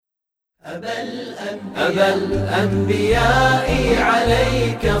أبا الأنبياء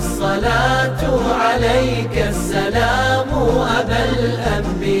عليك الصلاة عليك السلام أبا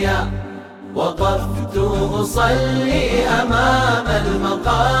الأنبياء. وقفت أصلي أمام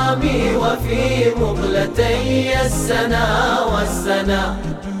المقام وفي مقلتي السنا والسنا.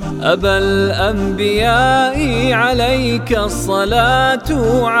 أبا الأنبياء عليك الصلاة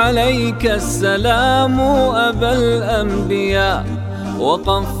عليك السلام أبا الأنبياء.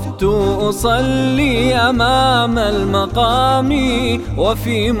 وقفت أصلي أمام المقام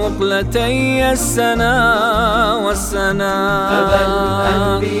وفي مقلتي السنا والسنا. أبا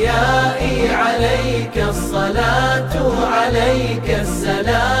الأنبياء عليك الصلاة عليك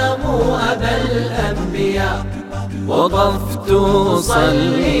السلام أبا الأنبياء. وقفت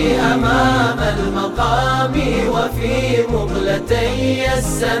أصلي أمام المقام وفي مقلتي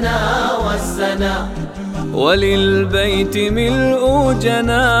السنا والسنا. وللبيت ملء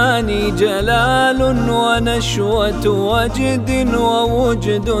جناني جلال ونشوة وجد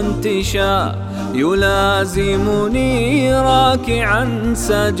ووجد انتشاء. يلازمني راكعا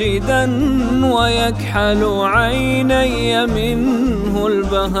ساجدا ويكحل عيني منه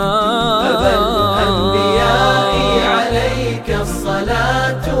البهاء. أبا الأنبياء عليك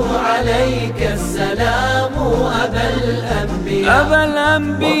الصلاة عليك السلام أبا الأنبياء. أبا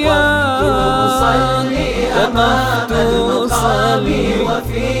الأنبياء أمام المقام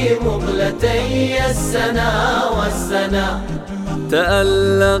وفي مقلتي السنا والسنا.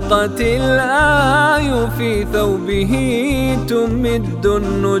 تألقت الآي في ثوبه تمد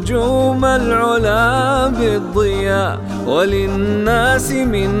النجوم العلا بالضياء. وللناس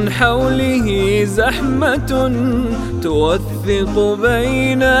من حوله زحمة توثق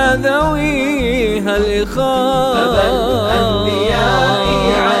بين ذويها الإخاء. أبا الأنبياء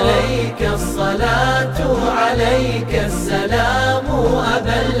عليك الصلاة عليك السلام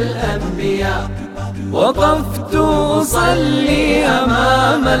أبا الأنبياء. وقفت أصلي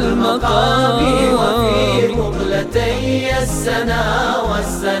أمام المقام وفي مقلتي السنا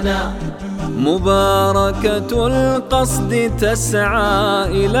والسنا. مباركة القصد تسعى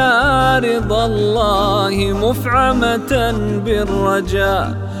إلى رضا الله مفعمة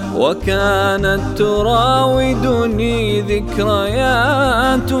بالرجاء. وكانت تراودني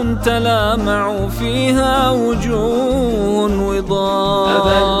ذكريات تلامع فيها وجوه وضاء.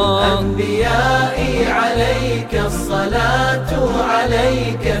 أبا الأنبياء عليك الصلاة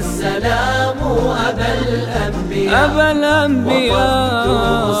عليك السلام أبا الأنبياء. أبا الأنبياء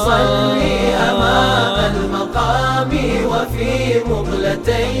وقفت أصلي أمام المقام وفي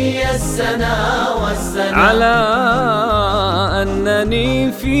مقلتي السنا والسنا. على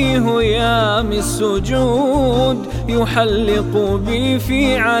أنني في هيام السجود يحلق بي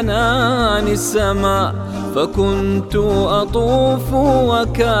في عنان السماء. فكنت أطوف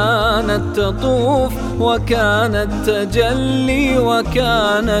وكانت تطوف وكانت تجلي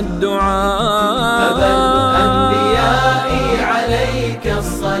وكان الدعاء. أبا الأنبياء عليك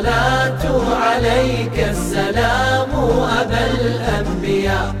الصلاة عليك السلام أبا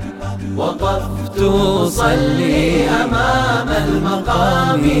الأنبياء. وقفت أصلي أمام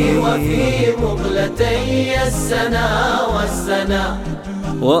المقام وفي مقلتي السنا والسنا.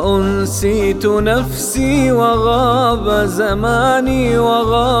 وأنسيت نفسي وغاب زماني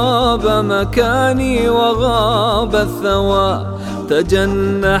وغاب مكاني وغاب الثوى.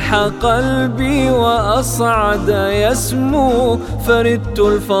 تجنح قلبي وأصعد يسمو فردت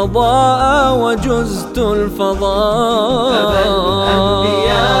الفضاء وجزت الفضاء. أبا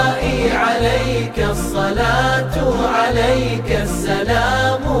الأنبياء عليك الصلاة عليك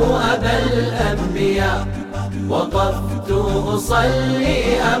السلام أبا الأنبياء. وقفت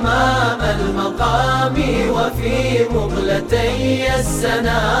أصلي أمام المقام وفي مقلتي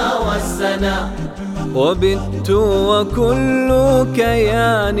السنا والسنا. وبت وكل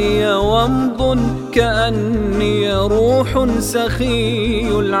كياني ومض كأني روح سخي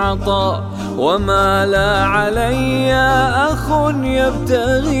العطاء. وما لا علي أخ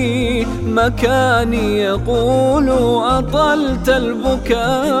يبتغي مكاني يقول أطلت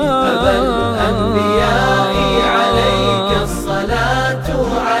البكاء. أبا الأنبياء عليك الصلاة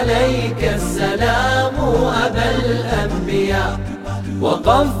عليك السلام أبا الأنبياء.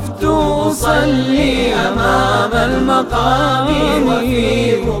 وقفت أصلي أمام المقام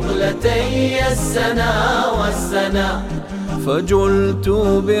وفي مقلتي السنا والسنا. فجلت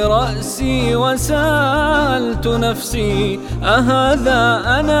برأسي وسألت نفسي أهذا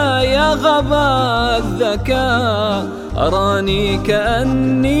أنا يا غبا الذكاء. أراني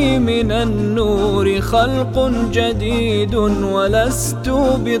كأني من النور خلق جديد ولست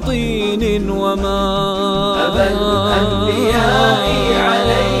بطين وماء. أبا الأنبياء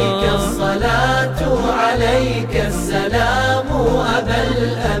عليك الصلاة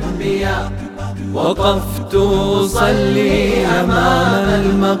وقفت أصلي أمام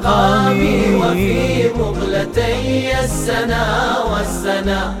المقام وفي مغلتي السنا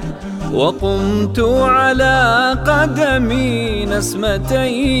والسنا، وقمت على قدمي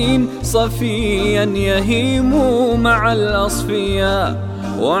نسمتين صفيا يهيم مع الأصفياء،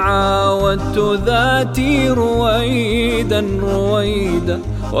 وعاودت ذاتي رويدا رويدا،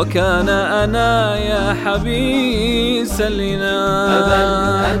 وكان أنا يا حبيس الإناء. أبا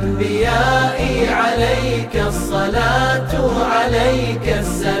الأنبياء عليك الصلاة عليك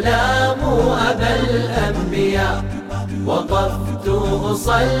السلام، أبا الأنبياء وقفت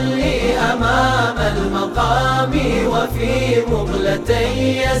أصلي أمام المقام وفي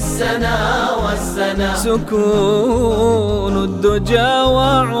مغلتي السنا والسنا، سكون الدجى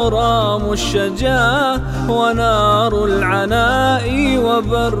وعرام الشجا، ونار العناء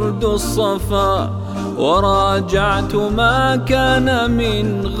وبرد الصفا، وراجعت ما كان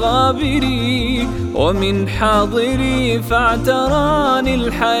من غابري ومن حاضري فاعتراني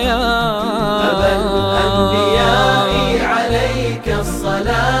الحياة. أبا الأنبياء عليك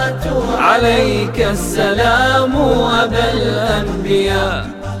الصلاة عليك السلام، أبا الأنبياء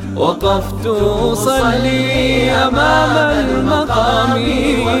وقفت أصلي أمام المقام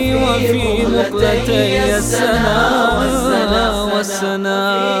وفي مقلتي السنا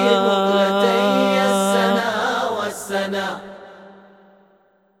والسنا.